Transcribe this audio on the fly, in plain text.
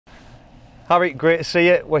Harry, great to see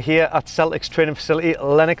you. We're here at Celtic's training facility,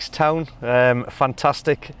 Lennoxtown.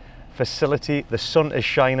 Fantastic facility. The sun is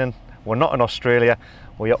shining. We're not in Australia.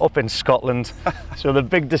 We're up in Scotland. So the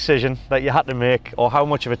big decision that you had to make, or how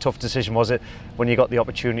much of a tough decision was it when you got the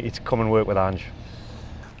opportunity to come and work with Ange?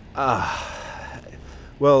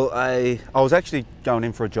 Well, I was actually going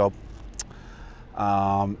in for a job,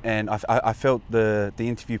 and I felt the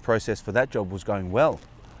interview process for that job was going well.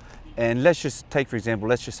 And let's just take, for example,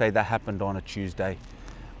 let's just say that happened on a Tuesday.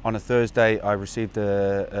 On a Thursday, I received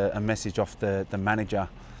a message off the manager,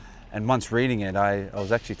 and once reading it, I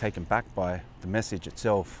was actually taken back by the message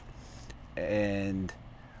itself. And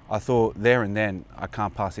I thought there and then, I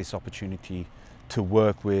can't pass this opportunity to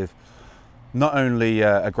work with not only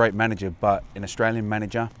a great manager, but an Australian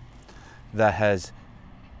manager that has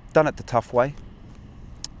done it the tough way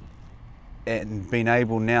and been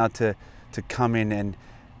able now to come in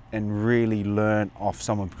and really learn off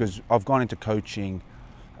someone, because I've gone into coaching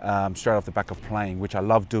straight off the back of playing, which I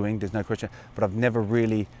love doing, there's no question, but I've never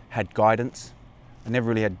really had guidance. I never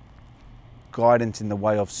really had guidance in the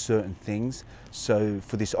way of certain things. So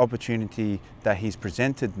for this opportunity that he's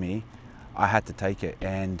presented me, I had to take it.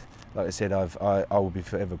 And like I said, I will be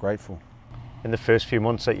forever grateful. In the first few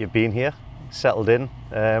months that you've been here, settled in,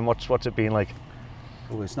 what's it been like?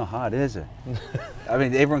 Oh, it's not hard, is it? I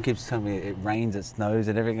mean, everyone keeps telling me it rains, it snows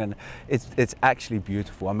and everything, and it's actually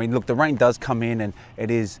beautiful. I mean, look, the rain does come in and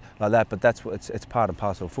it is like that, but that's what it's part and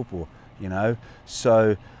parcel of football, you know.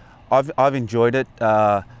 So I've enjoyed it.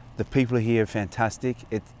 The people here are fantastic.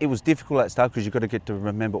 It was difficult at the start because you've got to get to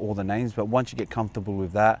remember all the names, but once you get comfortable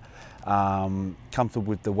with that, comfortable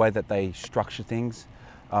with the way that they structure things,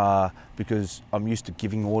 because I'm used to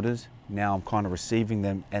giving orders, now I'm kind of receiving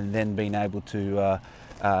them and then being able to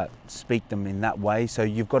speak them in that way. So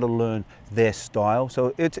you've got to learn their style.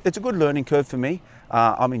 So it's a good learning curve for me.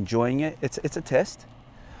 I'm enjoying it. It's a test,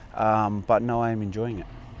 but no, I am enjoying it.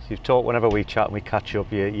 So you've talked, whenever we chat and we catch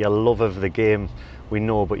up, your love of the game, we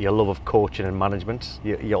know, but your love of coaching and management,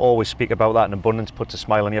 you always speak about that in abundance, puts a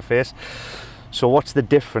smile on your face. So what's the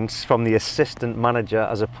difference from the assistant manager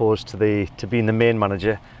as opposed to being the main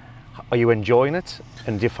manager? Are you enjoying it,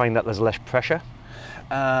 and do you find that there's less pressure?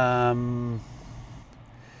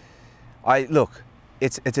 Look,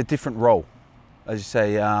 it's a different role, as you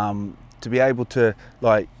say. To be able to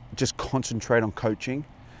just concentrate on coaching,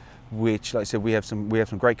 which, like I said, we have some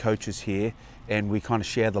great coaches here, and we kind of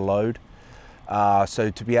share the load. So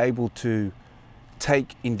to be able to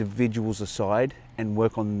take individuals aside and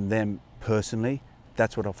work on them personally,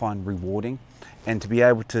 that's what I find rewarding. And to be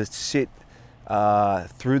able to sit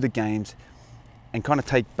through the games and kind of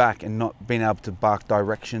take back and not being able to bark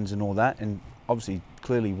directions and all that, and obviously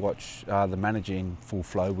clearly watch the manager in full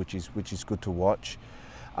flow, which is good to watch.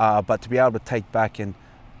 But to be able to take back and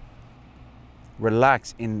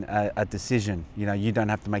relax in a decision, you know, you don't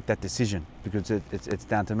have to make that decision because it's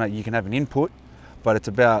down to me. You can have an input, but it's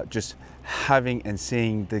about just having and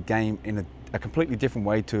seeing the game in a completely different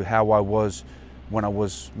way to how I was when I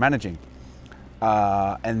was managing.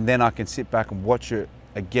 And then I can sit back and watch it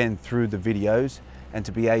again through the videos, and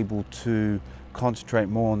to be able to concentrate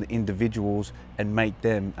more on the individuals and make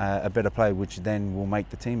them a better player, which then will make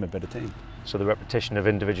the team a better team. So the repetition of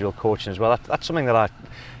individual coaching as well, that's something that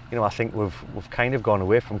I think we've kind of gone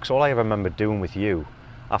away from, because all I ever remember doing with you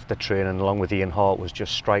after training along with Ian Hart was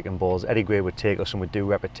just striking balls. Eddie Gray would take us and we'd do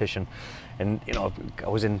repetition, and you know, I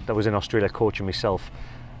was in Australia coaching myself,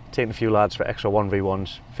 taking a few lads for extra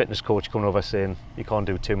 1v1s, fitness coach coming over saying you can't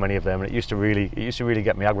do too many of them, and it used to really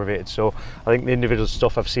get me aggravated. So I think the individual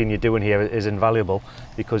stuff I've seen you doing here is invaluable,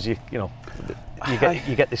 because you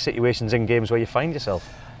get the situations in games where you find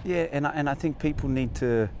yourself. Yeah, and I think people need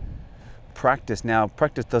to practice. Now,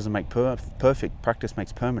 practice doesn't make perfect. Practice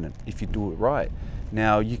makes permanent if you do it right.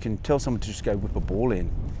 Now, you can tell someone to just go whip a ball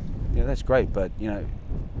in. Yeah, that's great, but you know,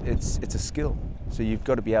 it's a skill. So you've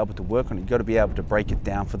got to be able to work on it. You've got to be able to break it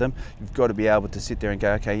down for them. You've got to be able to sit there and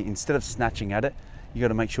go, okay, instead of snatching at it, you've got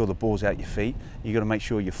to make sure the ball's out your feet. You've got to make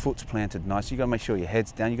sure your foot's planted nice. You've got to make sure your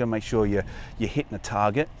head's down. You've got to make sure you're hitting a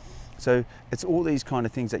target. So it's all these kind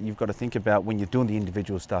of things that you've got to think about when you're doing the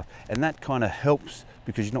individual stuff. And that kind of helps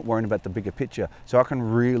because you're not worrying about the bigger picture. So I can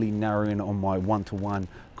really narrow in on my one-to-one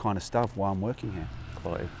kind of stuff while I'm working here.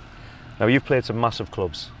 Quality. Now, you've played some massive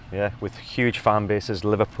clubs, yeah, with huge fan bases,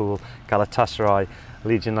 Liverpool, Galatasaray,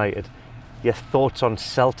 Leeds United. Your thoughts on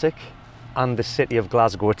Celtic and the city of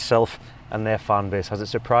Glasgow itself and their fan base? Has it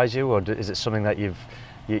surprised you, or is it something that you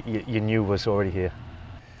knew was already here?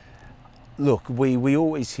 Look, we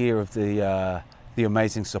always hear of the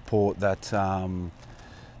amazing support that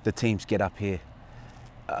the teams get up here.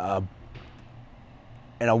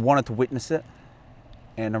 and I wanted to witness it.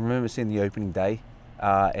 And I remember seeing the opening day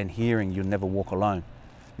and hearing "You'll Never Walk Alone."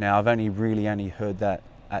 Now, I've only heard that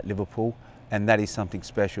at Liverpool, and that is something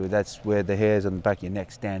special. That's where the hairs on the back of your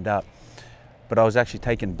neck stand up. But I was actually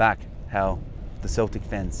taken back how the Celtic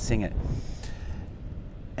fans sing it.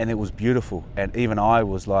 And it was beautiful. And even I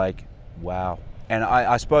was like, wow. And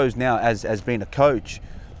I suppose now, as being a coach,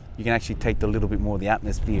 you can actually take a little bit more of the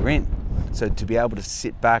atmosphere in. So to be able to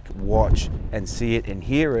sit back, watch, and see it and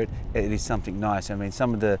hear it, it is something nice. I mean,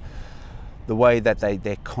 some of the way that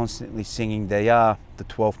they're constantly singing, they are the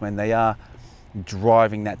 12th man, they are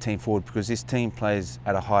driving that team forward, because this team plays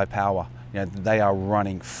at a high power. You know, they are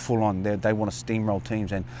running full on. They want to steamroll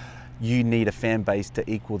teams, and you need a fan base to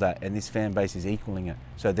equal that, and this fan base is equaling it.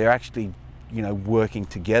 So they're actually, you know, working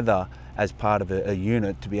together as part of a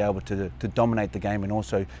unit to be able to dominate the game and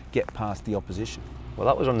also get past the opposition. Well,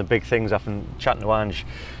 that was one of the big things after chatting to Ange,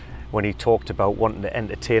 when he talked about wanting to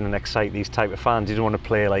entertain and excite these type of fans. He didn't want to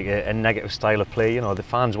play like a negative style of play. You know, the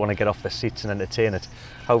fans want to get off their seats and entertain it.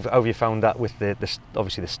 How have you found that with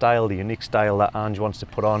obviously the style, the unique style that Ange wants to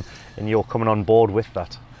put on, and you're coming on board with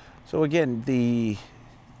that? So again, the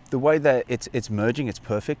way that it's merging, it's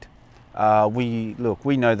perfect. We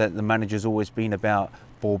know that the manager's always been about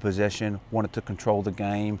ball possession, wanted to control the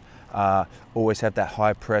game, always have that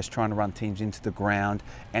high press, trying to run teams into the ground,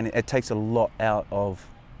 and it takes a lot out of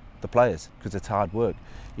the players because it's hard work.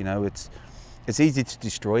 You know, it's easy to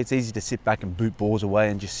destroy. It's easy to sit back and boot balls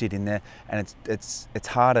away and just sit in there, and it's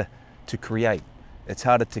harder to create. It's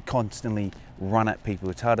harder to constantly run at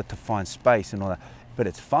people. It's harder to find space and all that. But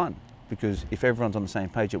it's fun, because if everyone's on the same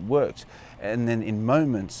page, it works. And then in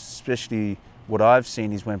moments, especially what I've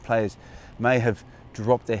seen is when players may have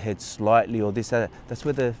dropped their heads slightly or this, that's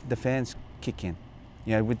where the fans kick in.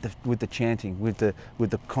 You know, with the chanting, with the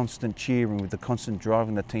constant cheering, with the constant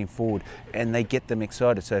driving the team forward, and they get them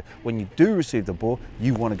excited. So when you do receive the ball,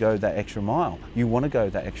 you want to go that extra mile. You want to go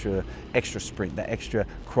that extra sprint, that extra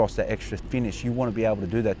cross, that extra finish. You want to be able to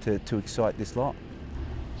do that to excite this lot.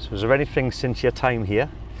 So is there anything since your time here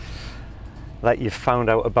that you've found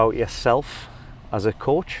out about yourself as a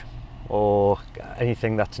coach, or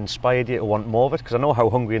anything that's inspired you to want more of it? Because I know how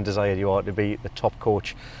hungry and desired you are to be the top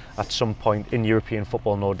coach at some point in European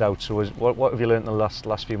football, no doubt. So what have you learned in the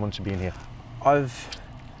last few months of being here?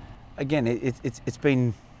 It's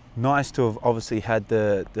been nice to have obviously had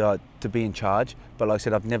to be in charge, but like I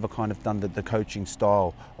said, I've never kind of done the coaching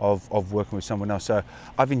style of working with someone else. So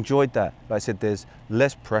I've enjoyed that. Like I said, there's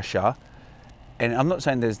less pressure, and I'm not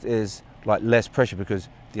saying there's like less pressure, because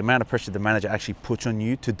the amount of pressure the manager actually puts on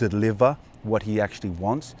you to deliver what he actually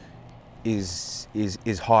wants is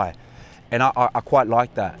high, and I quite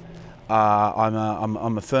like that.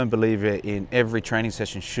 I'm a firm believer in every training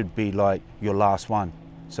session should be like your last one,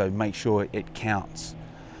 so make sure it counts,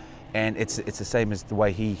 and it's the same as the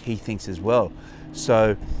way he thinks as well.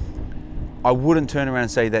 So I wouldn't turn around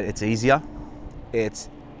and say that it's easier.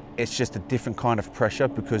 It's just a different kind of pressure,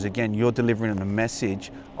 because again, you're delivering a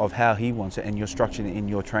message of how he wants it, and you're structuring it in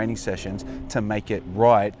your training sessions to make it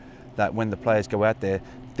right, that when the players go out there,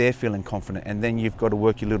 they're feeling confident. And then you've got to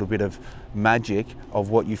work your little bit of magic of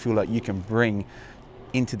what you feel like you can bring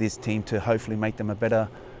into this team to hopefully make them a better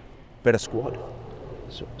squad.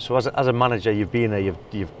 So as a manager, you've been there,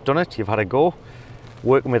 you've done it, you've had a go,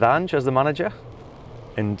 working with Ange as the manager.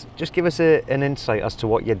 And just give us an insight as to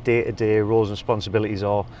what your day-to-day roles and responsibilities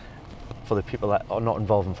are for the people that are not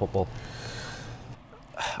involved in football.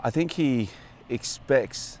 I think he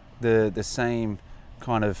expects the same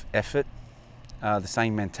kind of effort, the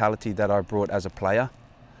same mentality that I brought as a player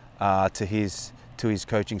to his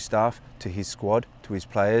coaching staff, to his squad, to his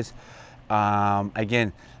players.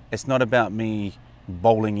 Again, it's not about me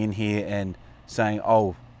bowling in here and saying,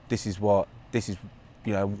 oh, this is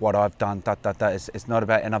you know what I've done. It's not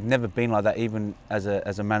about, and I've never been like that even as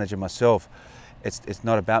a manager myself. It's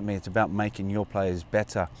not about me. It's about making your players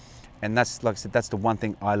better, and that's, like I said, that's the one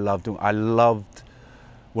thing I love doing. I loved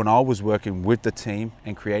when I was working with the team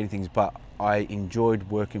and creating things, but I enjoyed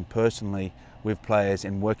working personally with players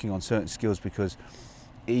and working on certain skills, because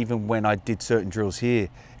even when I did certain drills here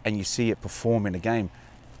and you see it perform in a game,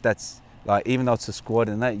 that's like, even though it's a squad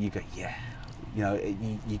and that, you go, yeah. You know,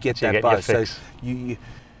 you get so that you buzz. So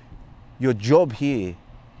your job here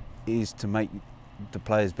is to make the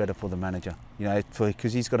players better for the manager. You know,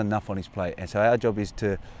 because he's got enough on his plate, and so our job is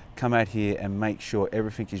to come out here and make sure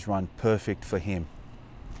everything is run perfect for him,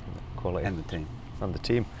 quality, and the team. And the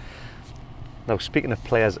team. Now, speaking of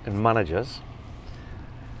players and managers,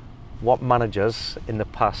 what managers in the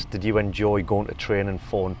past did you enjoy going to training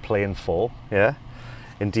for and playing for? Yeah.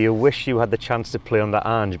 And do you wish you had the chance to play under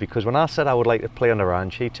Ange? Because when I said I would like to play under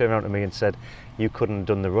Ange, he turned around to me and said, you couldn't have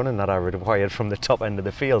done the running that I required from the top end of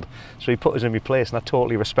the field. So he put us in my place, and I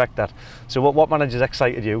totally respect that. So what managers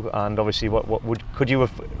excited you? And obviously, could you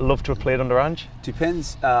have loved to have played under Ange?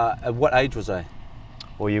 Depends. At what age was I?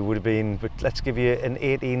 Or you would have been, let's give you an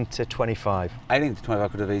 18 to 25. 18 to 25, I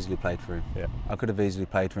could have easily played for him. Yeah. I could have easily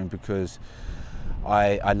played for him because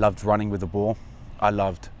I loved running with the ball. I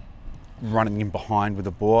loved running in behind with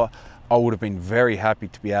the ball. I would have been very happy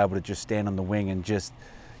to be able to just stand on the wing and just,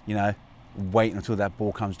 you know, wait until that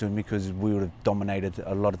ball comes to me, because we would have dominated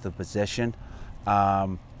a lot of the possession.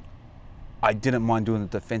 I didn't mind doing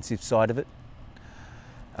the defensive side of it.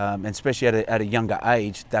 And especially at a younger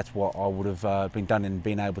age, that's what I would have been done and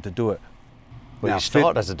been able to do it. Well, you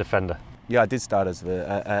started as a defender. Yeah, I did start as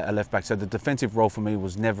a left back, so the defensive role for me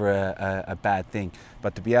was never a bad thing.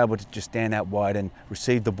 But to be able to just stand out wide and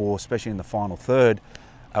receive the ball, especially in the final third,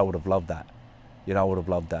 I would have loved that. You know, I would have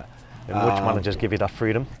loved that. And which managers give you that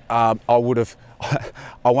freedom? I would have,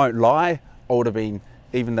 I won't lie, I would have been,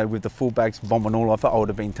 even though with the fullbacks bombing all off it, I would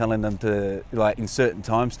have been telling them to, like, in certain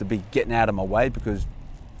times, to be getting out of my way, because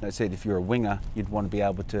I said if you're a winger, you'd want to be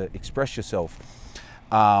able to express yourself.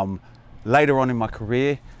 Later on in my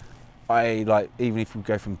career, even if we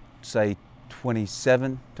go from, say,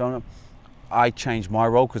 27, I changed my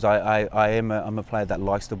role, because I'm a player that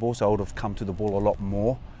likes the ball, so I would have come to the ball a lot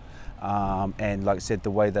more. And like I said,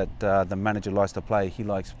 the way that the manager likes to play, he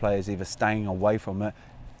likes players either staying away from it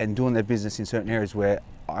and doing their business in certain areas, where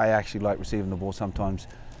I actually like receiving the ball sometimes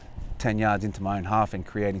 10 yards into my own half and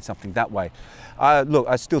creating something that way. Look,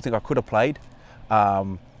 I still think I could have played,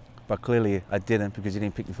 but clearly I didn't, because he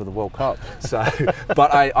didn't pick me for the World Cup. So,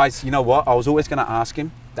 but you know what? I was always going to ask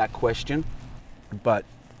him that question, but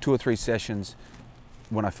 2 or 3 sessions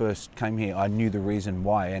when I first came here, I knew the reason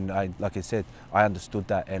why, and like I said, I understood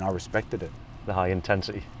that and I respected it. The high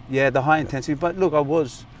intensity. Yeah, the high intensity. But look, I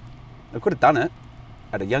could have done it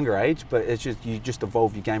at a younger age, but it's just, you just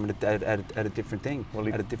evolve your game at a different thing,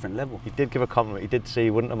 at a different level. He did give a compliment. He did say he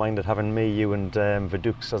wouldn't have minded having me, you and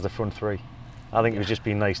Verdux as the front three. I think he was just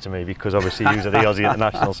being nice to me, because obviously you are the Aussie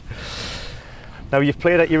internationals. Now, you've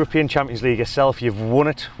played at European Champions League yourself, you've won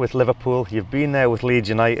it with Liverpool, you've been there with Leeds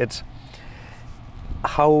United.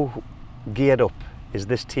 How geared up is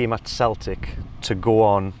this team at Celtic to go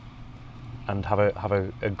on and have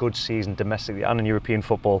a good season domestically and in European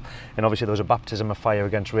football? And obviously there was a baptism of fire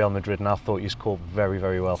against Real Madrid, and I thought you scored very,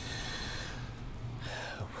 very well.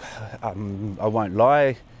 I won't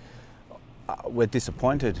lie, we're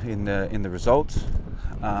disappointed in the results.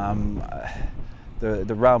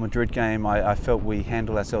 The Real Madrid game, I felt we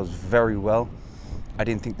handled ourselves very well. I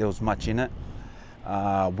didn't think there was much in it.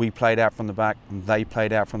 We played out from the back, they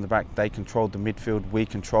played out from the back, they controlled the midfield, we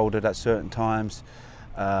controlled it at certain times.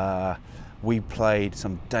 We played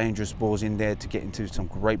some dangerous balls in there to get into some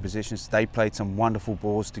great positions. They played some wonderful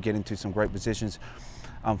balls to get into some great positions.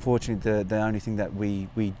 Unfortunately, the only thing that we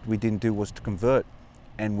didn't do was to convert,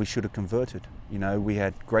 and we should have converted. You know, we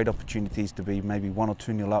had great opportunities to be maybe 1 or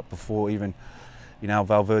 2-0 up before even, you know,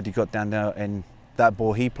 Valverde got down there, and that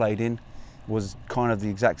ball he played in was kind of the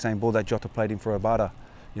exact same ball that Jota played in for Abada.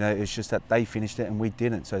 You know, it's just that they finished it and we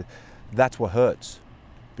didn't. So that's what hurts,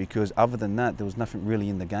 because other than that, there was nothing really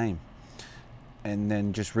in the game. And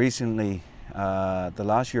then just recently, the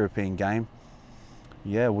last European game,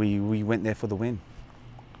 yeah, we went there for the win.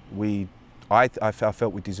 I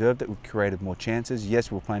felt we deserved it. We created more chances. Yes,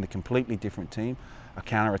 we were playing a completely different team, a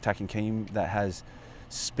counter-attacking team that has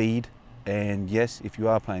speed. And yes, if you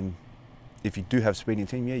do have speed in your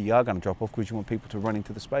team, yeah, you are going to drop off, because you want people to run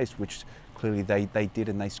into the space, which clearly they did,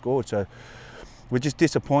 and they scored. So we're just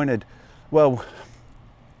disappointed. Well,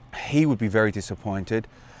 he would be very disappointed.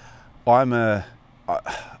 I'm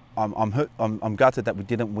gutted that we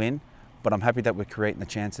didn't win, but I'm happy that we're creating the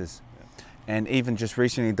chances. And even just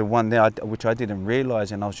recently, the one there, which I didn't realise,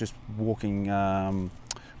 and I was just walking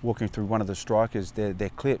through one of the strikers, their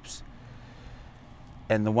clips,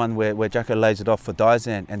 and the one where Jacko lays it off for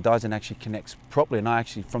Dyson, and Dyson actually connects properly, and I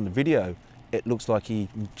actually, from the video, it looks like he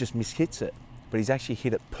just mishits it, but he's actually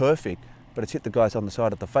hit it perfect, but it's hit the guys on the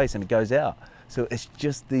side of the face and it goes out. So it's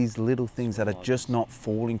just these little things that are just not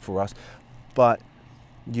falling for us, but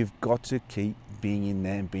you've got to keep being in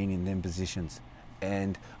there and being in them positions.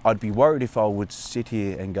 And I'd be worried if I would sit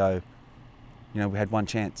here and go, you know, we had 1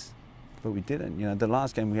 chance, but we didn't. You know, the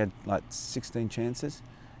last game we had like 16 chances,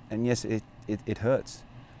 and yes, it hurts,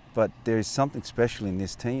 but there is something special in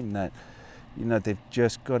this team that, you know, they've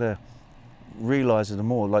just got to realise it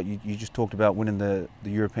more. Like you just talked about winning the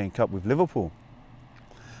European Cup with Liverpool.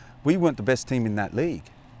 We weren't the best team in that league,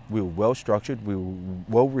 we were well structured, we were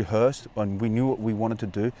well rehearsed, and we knew what we wanted to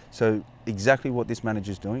do. So exactly what this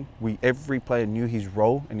manager's doing. Every player knew his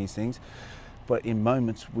role and his things, but in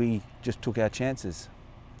moments we just took our chances.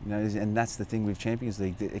 You know, and that's the thing with Champions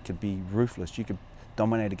League. It could be ruthless. You could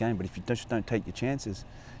dominate a game, but if you just don't take your chances,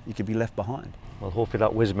 you could be left behind. Well, hopefully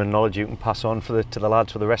that wisdom and knowledge you can pass on to the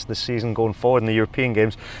lads for the rest of the season going forward in the European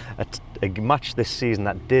games. A match this season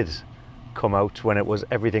that did come out when it was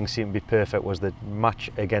everything seemed to be perfect was the match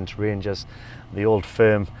against Rangers, the Old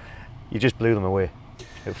Firm. You just blew them away.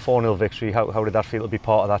 A 4-0 victory. How did that feel to be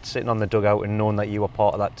part of that, sitting on the dugout and knowing that you were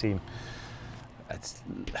part of that team?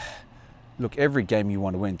 Look, every game you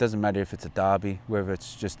want to win. It doesn't matter if it's a derby, whether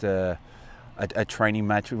it's just a training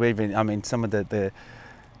match. Even, I mean, some of the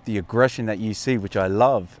aggression that you see, which I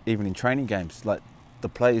love, even in training games, like the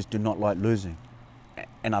players do not like losing,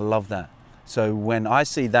 and I love that. So when I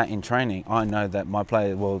see that in training, I know that my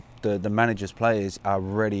player, well, the manager's players are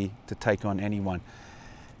ready to take on anyone.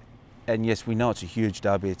 And yes, we know it's a huge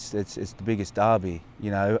derby. It's the biggest derby, you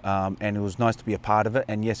know. And it was nice to be a part of it.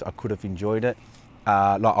 And yes, I could have enjoyed it.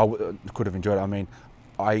 I mean,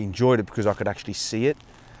 I enjoyed it because I could actually see it,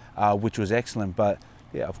 which was excellent. But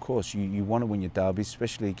yeah, of course, you want to win your derbies,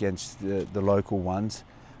 especially against the local ones.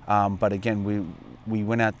 But again, we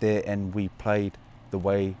went out there and we played the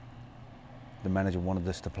way the manager wanted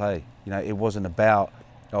us to play. You know, it wasn't about,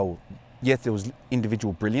 oh, yes, there was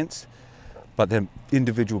individual brilliance, but the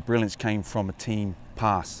individual brilliance came from a team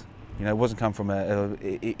pass. You know, it wasn't come from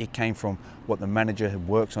it came from what the manager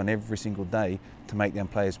works on every single day to make them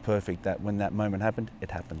players perfect, that when that moment happened,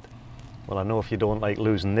 it happened. Well, I know if you don't like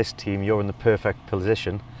losing this team, you're in the perfect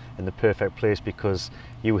position, in the perfect place, because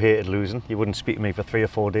you hated losing. You wouldn't speak to me for 3 or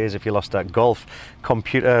 4 days if you lost at golf,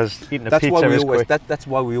 computers, eating a pizza. That's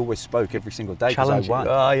why we always spoke every single day, because I won.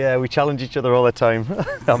 Oh yeah, we challenge each other all the time.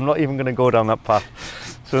 I'm not even going to go down that path.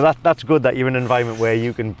 So that's good that you're in an environment where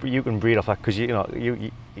you can breed off that, because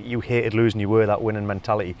you hated losing, you were that winning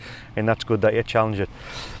mentality, and that's good that you challenge it.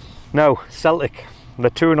 Now, Celtic, they're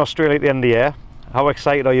touring Australia at the end of the year. How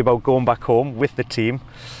excited are you about going back home with the team,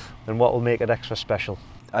 and what will make it extra special?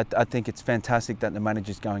 I think it's fantastic that the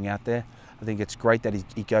manager's going out there. I think it's great that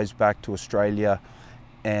he goes back to Australia,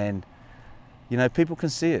 and you know, people can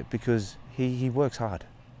see it because he works hard.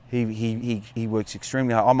 He works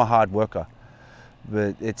extremely hard. I'm a hard worker,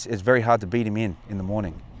 but it's very hard to beat him in the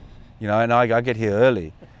morning. You know, and I get here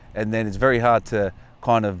early, and then it's very hard to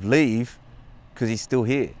kind of leave because he's still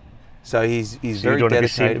here. So he's very dedicated.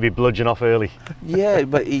 Seem to be bludgeoning off early. Yeah,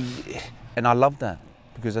 but and I love that,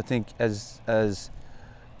 because I think as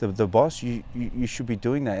the boss, you should be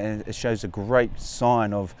doing that, and it shows a great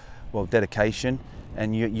sign of, well, dedication,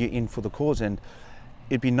 and you're in for the cause. And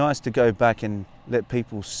it'd be nice to go back and let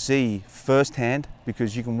people see firsthand,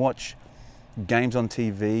 because you can watch games on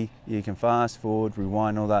TV, you can fast forward,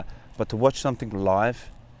 rewind, all that, but to watch something live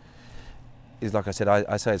is, like I said,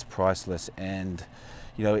 I say it's priceless. And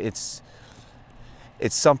you know, it's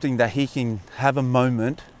something that he can have a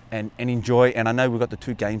moment and enjoy. And I know we've got the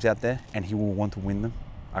 2 games out there, and he will want to win them.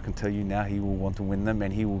 I can tell you now, he will want to win them,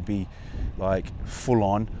 and he will be like full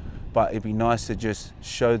on. But it'd be nice to just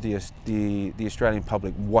show the Australian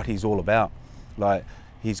public what he's all about. Like,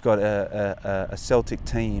 he's got a Celtic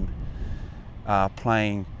team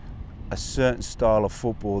playing a certain style of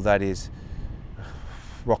football that is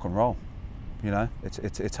rock and roll. You know, it's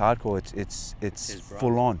hardcore. It's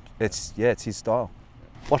full on. It's his style.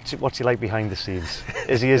 What's he like behind the scenes?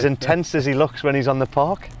 Is he as intense as he looks when he's on the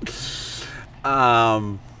park?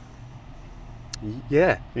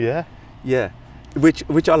 Yeah.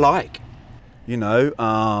 Which I like. You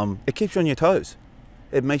know, it keeps you on your toes.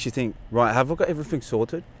 It makes you think, right, have I got everything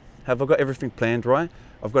sorted? Have I got everything planned right?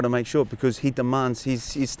 I've got to make sure, because he demands,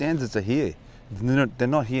 his standards are here. They're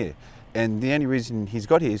not here. And the only reason he's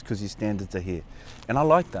got here is because his standards are here. And I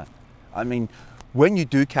like that. I mean, when you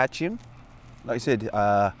do catch him, like I said,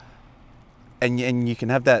 and you can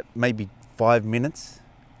have that maybe 5 minutes,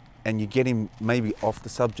 and you get him maybe off the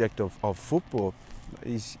subject of football,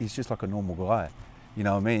 he's just like a normal guy. You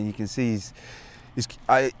know what I mean? You can see he's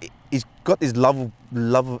got this love.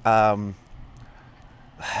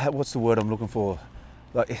 What's the word I'm looking for?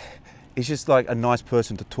 Like, he's just like a nice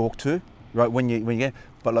person to talk to, right? When you get,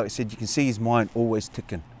 but like I said, you can see his mind always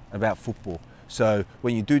ticking about football. So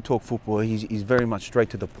when you do talk football, he's very much straight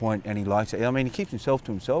to the point, and he likes it. I mean, he keeps himself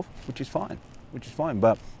to himself, which is fine.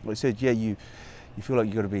 But like I said, yeah, you feel like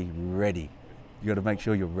you got to be ready. You got to make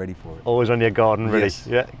sure you're ready for it. Always on your guard and ready. Yes.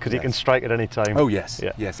 Yeah, because you can strike at any time. Oh yes,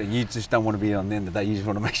 yeah. yes, and you just don't want to be on the end of the day. You just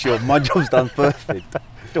want to make sure my job's done perfect.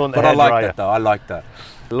 Don't But I like that though. I like that.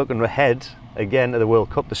 Looking ahead again to the World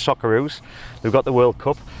Cup, the Socceroos, they've got the World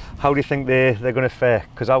Cup. How do you think they're going to fare?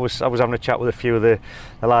 Because I was having a chat with a few of the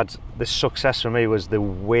lads. The success for me was the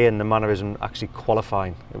way and the mannerism actually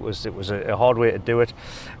qualifying. It was a hard way to do it.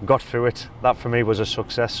 Got through it. That for me was a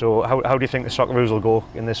success. So how do you think the Socceroos will go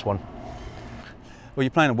in this one? Well,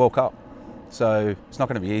 you're playing a World Cup, so it's not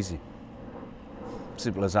going to be easy.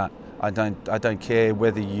 Simple as that. I don't care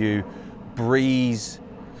whether you breeze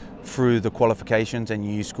through the qualifications and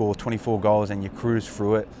you score 24 goals and you cruise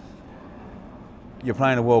through it. You're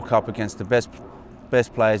playing a World Cup against the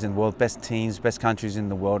best players in the world, best teams, best countries in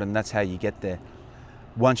the world, and that's how you get there.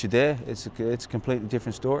 Once you're there, it's a completely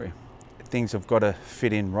different story. Things have got to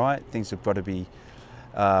fit in right. Things have got to be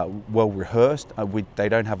well rehearsed. They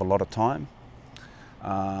don't have a lot of time.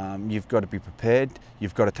 You've got to be prepared.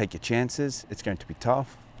 You've got to take your chances. It's going to be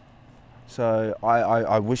tough. So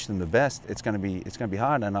I wish them the best. It's going to be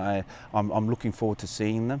hard, and I'm looking forward to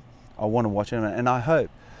seeing them. I want to watch them, and I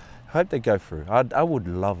hope they go through. I would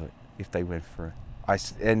love it if they went through.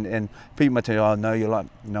 And people might tell you, oh no, you're like,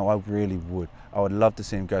 no, I really would. I would love to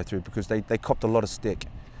see them go through because they copped a lot of stick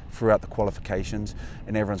throughout the qualifications,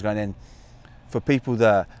 and everyone's going in. For people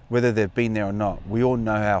that, whether they've been there or not, we all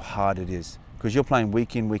know how hard it is because you're playing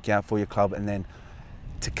week in, week out for your club, and then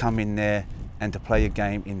to come in there and to play a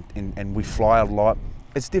game and we fly a lot,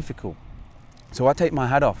 it's difficult. So I take my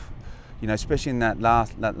hat off, you know, especially in that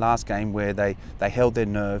last game where they held their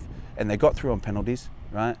nerve and they got through on penalties,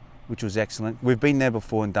 right? Which was excellent. We've been there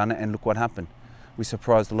before and done it, and look what happened. We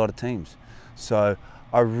surprised a lot of teams. So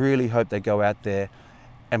I really hope they go out there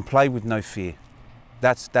and play with no fear.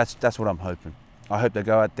 That's what I'm hoping. I hope they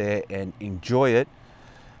go out there and enjoy it.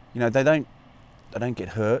 You know, they don't get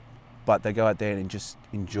hurt, but they go out there and just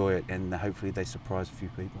enjoy it, and hopefully they surprise a few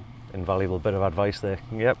people. Invaluable bit of advice there.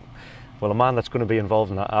 Yep. Well, a man that's going to be involved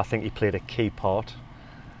in that, I think he played a key part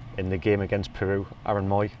in the game against Peru, Aaron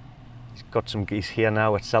Moy. He's here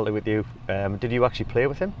now at Celtic with you. Did you actually play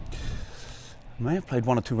with him? I may have played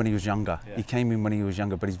one or two when he was younger. Yeah. He came in when he was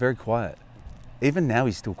younger, but he's very quiet. Even now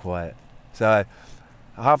he's still quiet. So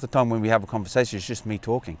half the time when we have a conversation, it's just me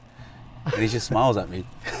talking, and he just smiles at me.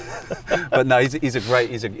 But no, he's a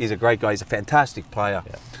great guy. He's a fantastic player.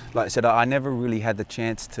 Yeah. Like I said, I never really had the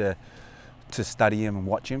chance to study him and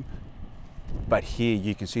watch him, but here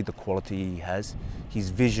you can see the quality he has. His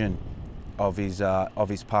vision of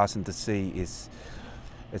his passing to see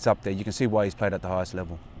it's up there. You can see why he's played at the highest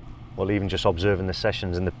level. Well, even just observing the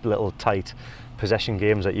sessions and the little tight possession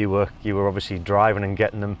games that you were obviously driving and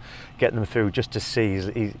getting them through, just to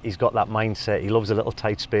see he's got that mindset. He loves a little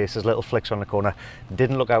tight spaces, little flicks on the corner.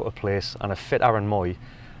 Didn't look out of place, and a fit Aaron Moy,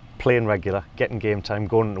 playing regular, getting game time,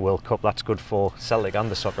 going into the World Cup. That's good for Celtic and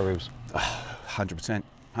the Socceroos. 100%,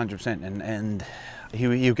 100%, and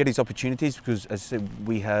he'll get his opportunities because, as I said,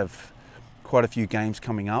 we have quite a few games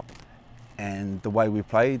coming up, and the way we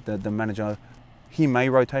play, the manager, he may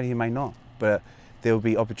rotate, he may not, but there will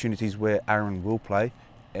be opportunities where Aaron will play,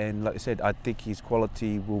 and like I said, I think his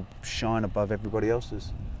quality will shine above everybody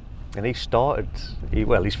else's. And he started,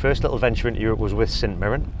 his first little venture into Europe was with St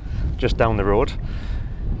Mirren, just down the road.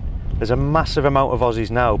 There's a massive amount of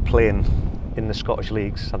Aussies now playing in the Scottish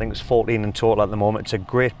leagues. I think it's 14 in total at the moment. It's a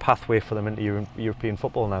great pathway for them into European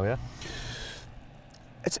football now, yeah?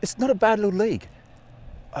 It's not a bad little league.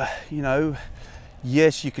 You know,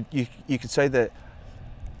 yes, you could say that.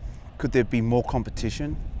 Could there be more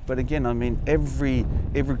competition? But again, I mean, every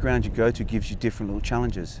ground you go to gives you different little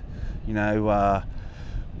challenges. You know,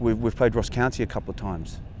 we've played Ross County a couple of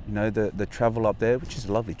times. You know, the travel up there, which is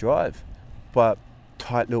a lovely drive, but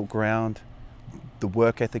tight little ground, the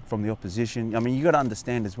work ethic from the opposition. I mean, you got to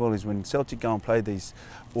understand as well is when Celtic go and play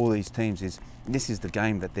all these teams, this is the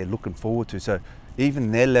game that they're looking forward to. So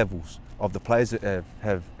even their levels of the players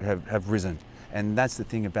have risen, and that's the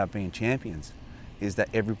thing about being champions, is that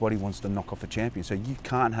everybody wants to knock off a champion. So you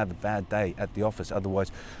can't have a bad day at the office,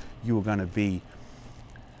 otherwise you are going to be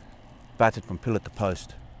battered from pillar to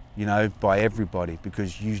post, you know, by everybody,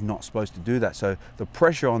 because you're not supposed to do that. So the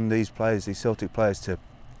pressure on these players, these Celtic players, to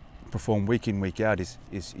perform week in, week out is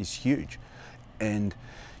huge, and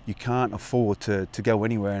you can't afford to go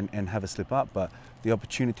anywhere and have a slip up. But the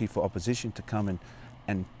opportunity for opposition to come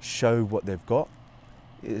and show what they've got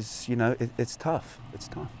is, you know, it's tough. It's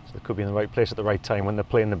tough. So they could be in the right place at the right time when they're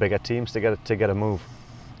playing the bigger teams to get a move.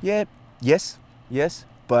 Yeah, yes.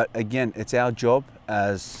 But again, it's our job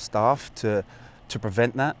as staff to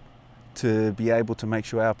prevent that, to be able to make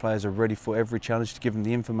sure our players are ready for every challenge, to give them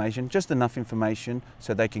the information, just enough information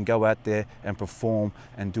so they can go out there and perform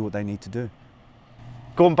and do what they need to do.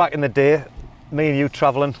 Going back in the day, me and you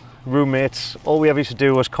travelling, roommates, all we ever used to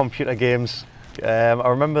do was computer games. I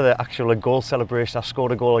remember the actual goal celebration. I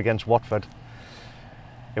scored a goal against Watford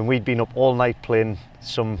and we'd been up all night playing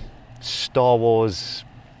some Star Wars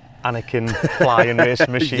Anakin flying race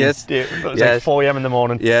machine. Yes. It was like 4 a.m. in the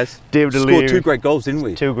morning. Yes. David Scored 2 great goals, didn't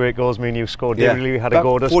we? 2 great goals, me and you scored. David Lee had a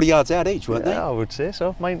about go. 40 yards out each, weren't they? Yeah, I would say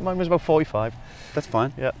so. Mine was about 45. That's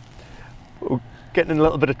fine. Yeah. Getting in a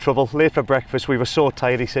little bit of trouble. Late for breakfast, we were so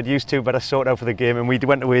tired. He said, "You two better sort out for the game." And we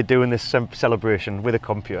went away doing this celebration with a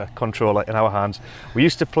computer controller in our hands. We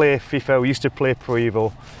used to play FIFA. We used to play Pro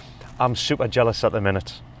Evo. I'm super jealous at the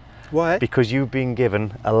minute. Why? Because you've been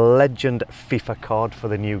given a legend FIFA card for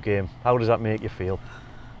the new game. How does that make you feel?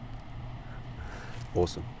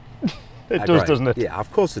 Awesome. It does, great. doesn't it? Yeah,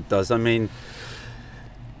 of course it does. I mean,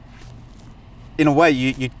 in a way,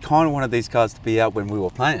 you kind of wanted these cards to be out when we were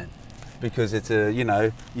playing, because it's a, you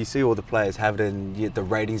know, you see all the players have it, and the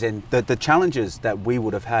ratings and the challenges that we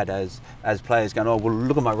would have had as players going, oh, well,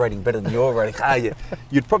 look at my rating better than your rating.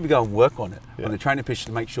 You'd probably go and work on it on the training pitch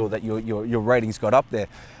to make sure that your ratings got up there.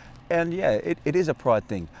 And yeah, it is a pride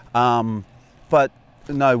thing. But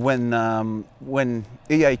no, when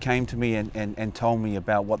EA came to me and told me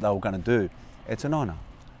about what they were going to do, it's an honour,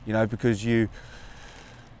 you know, because you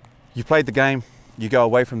played the game, you go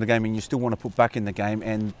away from the game, and you still want to put back in the game,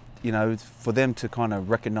 and you know, for them to kind of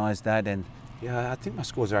recognise that, and yeah, I think my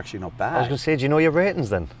scores are actually not bad. I was going to say, do you know your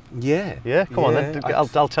ratings then? Yeah. Yeah, come on then.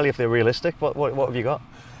 I'll tell you if they're realistic. What have you got?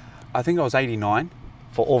 I think I was 89.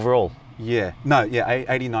 For overall? Yeah. No, yeah,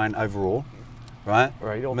 89 overall. Right?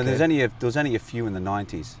 Right, okay. I mean, there was only a few in the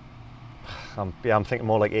 90s. I'm thinking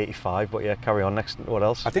more like 85, but yeah, carry on. Next, what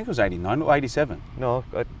else? I think it was 89 or 87. No,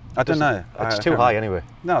 I don't know. It's too high anyway.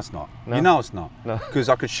 No, it's not. No? You know it's not. No. Because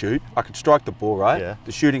I could shoot, I could strike the ball, right? Yeah.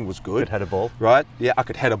 The shooting was good. Could head a ball. Right? Yeah, I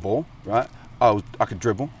could head a ball, right? I could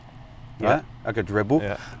dribble, right? I could dribble.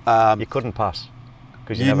 Yeah. You couldn't pass.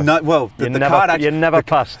 You never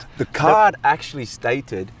passed. The card actually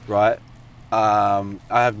stated, right? I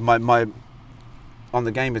have my on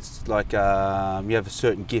the game. It's like you have a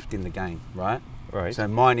certain gift in the game, right? Right. So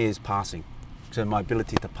mine is passing. So my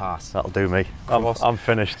ability to pass. That'll do me. I'm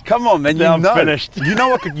finished. Come on, man. I'm finished. You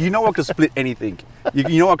know I could split anything.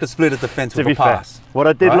 You know I could split a defence with a pass. Fair, what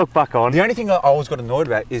I did look back on. The only thing I always got annoyed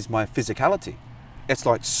about is my physicality. It's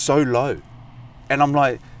like so low, and I'm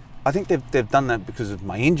like, I think they've done that because of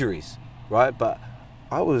my injuries, right? But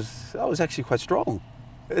I was actually quite strong,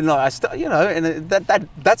 and like and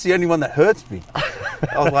that's the only one that hurts me.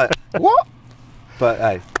 I was like, what? But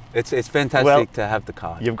hey, it's fantastic to have the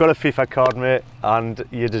card. You've got a FIFA card, mate, and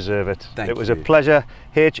you deserve it. Thank you. It was a pleasure,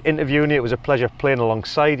 H, interviewing you. It was a pleasure playing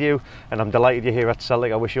alongside you, and I'm delighted you're here at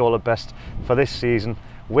Celtic. I wish you all the best for this season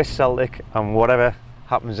with Celtic and whatever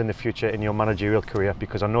happens in the future in your managerial career,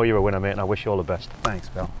 because I know you're a winner, mate, and I wish you all the best. Thanks,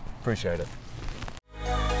 pal. Appreciate it.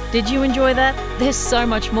 Did you enjoy that? There's so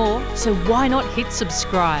much more, so why not hit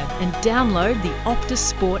subscribe and download the Optus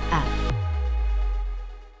Sport app.